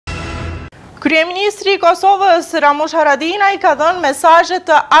Kryeministri i Kosovës Haradinaj ka dhënë mesazhe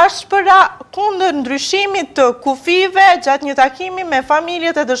të ashpëra kundër ndryshimit të kufive gjatë një takimi me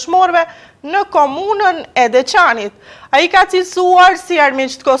familjet e dëshmorëve në komunën e Deçanit. Ai ka cilësuar si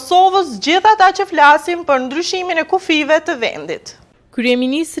armiq të Kosovës gjithë ata që flasin për ndryshimin e kufive të vendit.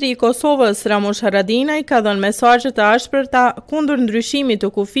 Kryeministri i Kosovës Haradinaj ka dhënë mesazhe të ashpërta kundër ndryshimit të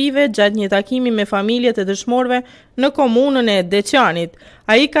kufive gjatë një takimi me familjet e dëshmorëve në komunën e Deçanit.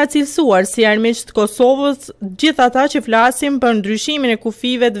 Ai ka cilësuar si armiq të Kosovës gjithë ata që flasin për ndryshimin e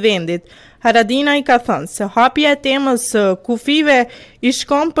kufive të vendit. Haradinaj ka thënë se hapja e temës së kufive i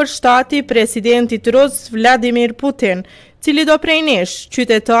shkon për shtati presidentit Rus Vladimir Putin, cili do prej nesh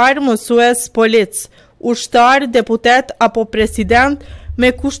qytetar, mësues, polic, ushtar, deputet apo president me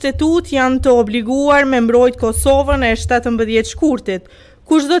kushtetut janë të obliguar me mbrojt Kosovën e 17 shkurtit.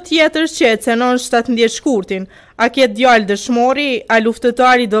 Kushdo tjetër që e cenon 17 shkurtin, a ketë djalë dëshmori, a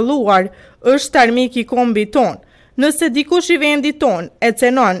luftëtari dëlluar, është armik i kombit ton. Nëse dikush i vendit ton e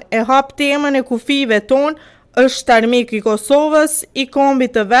cenon e hap temën e kufive ton, është armik i Kosovës, i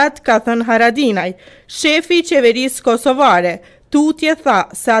kombit të vet, ka thënë Haradinaj, shefi i qeverisë kosovare. Tutje tha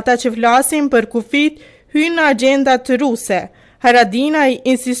se ata që flasin për kufit hynë në agjendat ruse. Haradinaj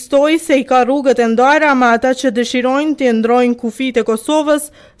insistoi se i ka rrugët e ndara me ata që dëshirojnë të ndrojnë kufit e Kosovës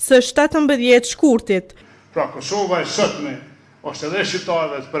së 17 shkurtit. Pra Kosova e sotme është edhe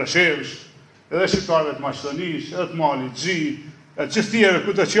shqiptarëve të Preshevës, edhe shqiptarëve të Maqedonisë, edhe të Malit, Xhi, e gjithë tjerë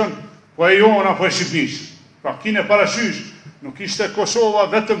ku të qenë, po e jona, po e Shqipnisë. Pra kine parashysh, nuk ishte Kosova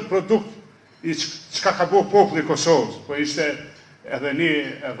vetëm produkt i çka ka bëu populli i Kosovës, po ishte edhe një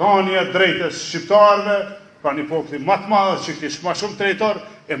dhënie drejtës shqiptarëve, pra një populli më të madh që kishte më shumë drejtor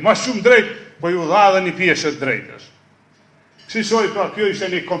e më shumë drejt, po ju dha edhe një pjesë të drejtës. Kësaj pra kjo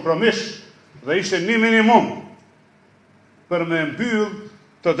ishte një kompromis dhe ishte një minimum për me mbyll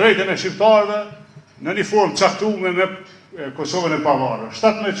të drejtën e shqiptarëve në një formë caktuar me Kosovën e pavarur.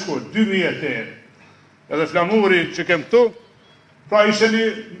 17 shkurt, 2008. Edhe flamuri që kem këtu, pra ishte një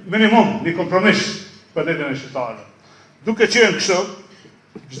minimum, një kompromis për drejtën e shqiptarëve. Duke qenë kështu,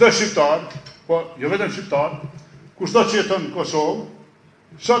 çdo shqiptar, po jo vetëm shqiptar, kushdo që jeton në Kosovë,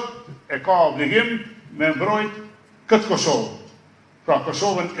 sot e ka obligim me mbrojt këtë Kosovë. Pra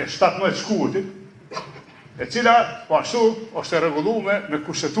Kosovën e 17 shkurtit, e cila po ashtu është e rregulluar me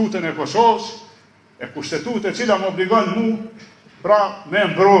kushtetutën e Kosovës, e kushtetutë e cila më obligon mu pra me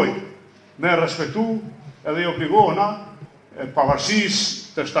mbrojt, me respektu edhe i obligona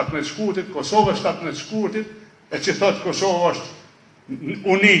pavarësisë të 17 shkurtit, Kosovës 17 shkurtit, e që thotë Kosovë është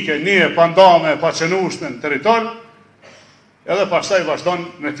unike, një pandame, paqenueshme në territor, edhe pastaj vazhdon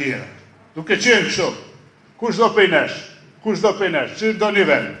me tjera. Duke qenë kështu, kushdo prej nesh, që do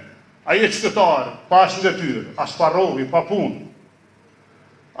nivel, ai e qytetar, pa as detyrë, as pa rrovi, pa punë,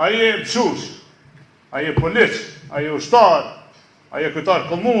 ai e mësues, ai e polic, ai e ushtar, ai e kryetar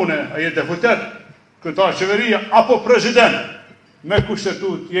komune, ai e deputet, kryetar qeveria apo president, me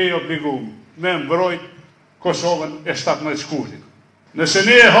kushtetutë je i obliguar me mbrojt Kosovën e 17 shkurtit. Nëse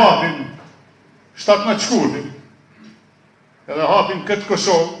ne e hapim 17 shkurtit, edhe hapim këtë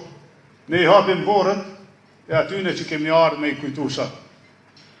Kosovë, ne i hapim vorët e atyne që kemi ardhur me i kujtu sot.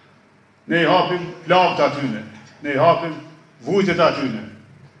 Ne i hapim lagët atyne, ne i hapim vujtet atyne.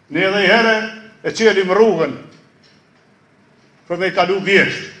 Ne edhe i here e qelim rrugën për me i kalu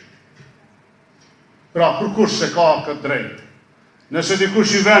vjesht. Pra, kush se ka këtë drejt. Nëse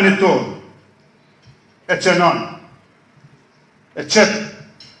dikush i venit tonë, e qenon, e qetë,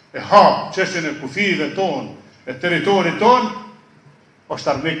 e hapë çështjen e kufive tonë, e teritorit tonë,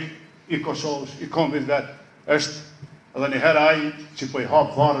 është armik i Kosovës, i kombit vetë, është edhe një herë ai që po i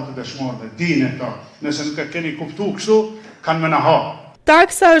hapë varët e dëshmorëve, dine ta, nëse nuk e keni kuptu kështu, kanë me na hapë.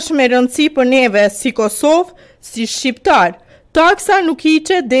 Taksa është me rëndësi për neve si Kosovë, si shqiptar. Taksa nuk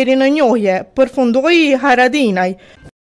hiqet deri në njohje, përfundoi Haradinaj.